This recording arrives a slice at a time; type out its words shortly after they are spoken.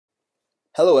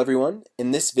Hello everyone,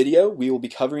 in this video we will be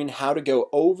covering how to go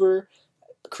over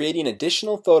creating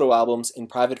additional photo albums in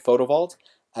Private Photo Vault,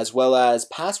 as well as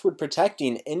password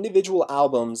protecting individual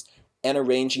albums and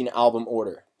arranging album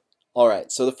order. Alright,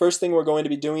 so the first thing we're going to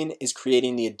be doing is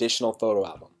creating the additional photo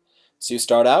album. So you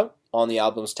start out on the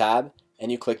Albums tab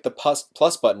and you click the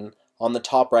plus button on the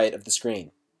top right of the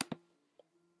screen.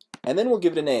 And then we'll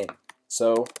give it a name,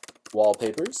 so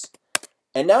Wallpapers.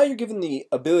 And now you're given the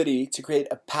ability to create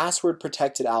a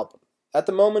password-protected album. At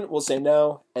the moment, we'll say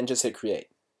no and just hit create.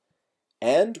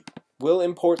 And we'll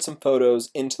import some photos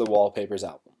into the Wallpapers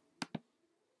album.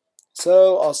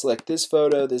 So I'll select this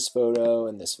photo,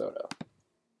 and this photo.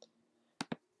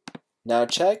 Now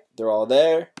check, they're all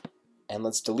there, and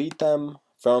let's delete them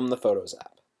from the Photos app.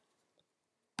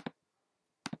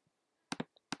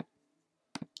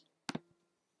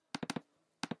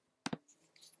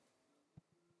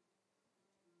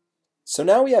 So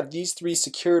now we have these three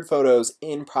secured photos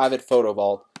in Private Photo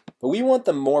Vault, but we want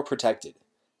them more protected.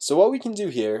 So what we can do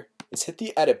here is hit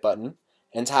the edit button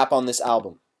and tap on this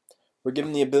album. We're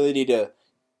given the ability to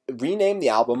rename the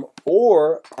album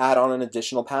or add on an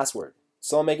additional password.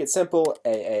 So I'll make it simple,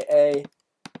 AAA,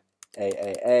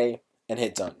 and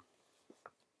hit done.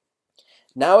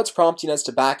 Now it's prompting us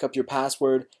to back up your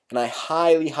password, and I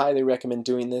highly recommend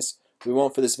doing this. We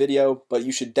won't for this video, but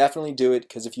you should definitely do it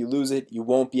because if you lose it, you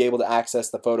won't be able to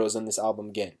access the photos in this album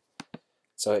again.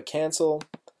 So hit cancel,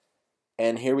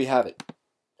 and here we have it.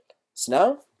 So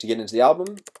now, to get into the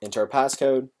album, enter our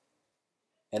passcode,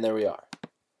 and there we are.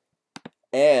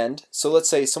 And so let's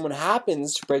say someone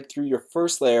happens to break through your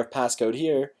first layer of passcode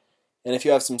here, and if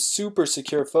you have some super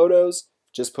secure photos,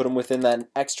 just put them within that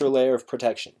extra layer of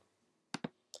protection.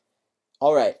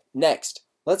 Alright, next.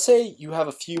 Let's say you have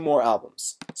a few more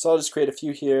albums. So I'll just create a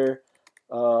few here.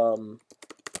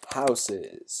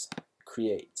 Houses,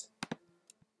 create.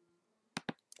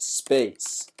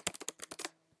 Space,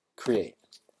 create.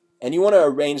 And you want to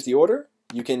arrange the order.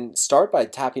 You can start by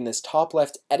tapping this top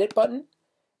left edit button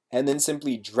and then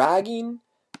simply dragging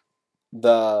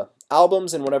the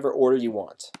albums in whatever order you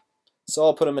want. So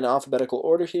I'll put them in alphabetical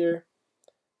order here,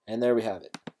 and there we have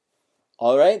it.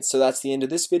 Alright, so that's the end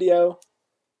of this video.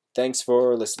 Thanks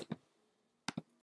for listening.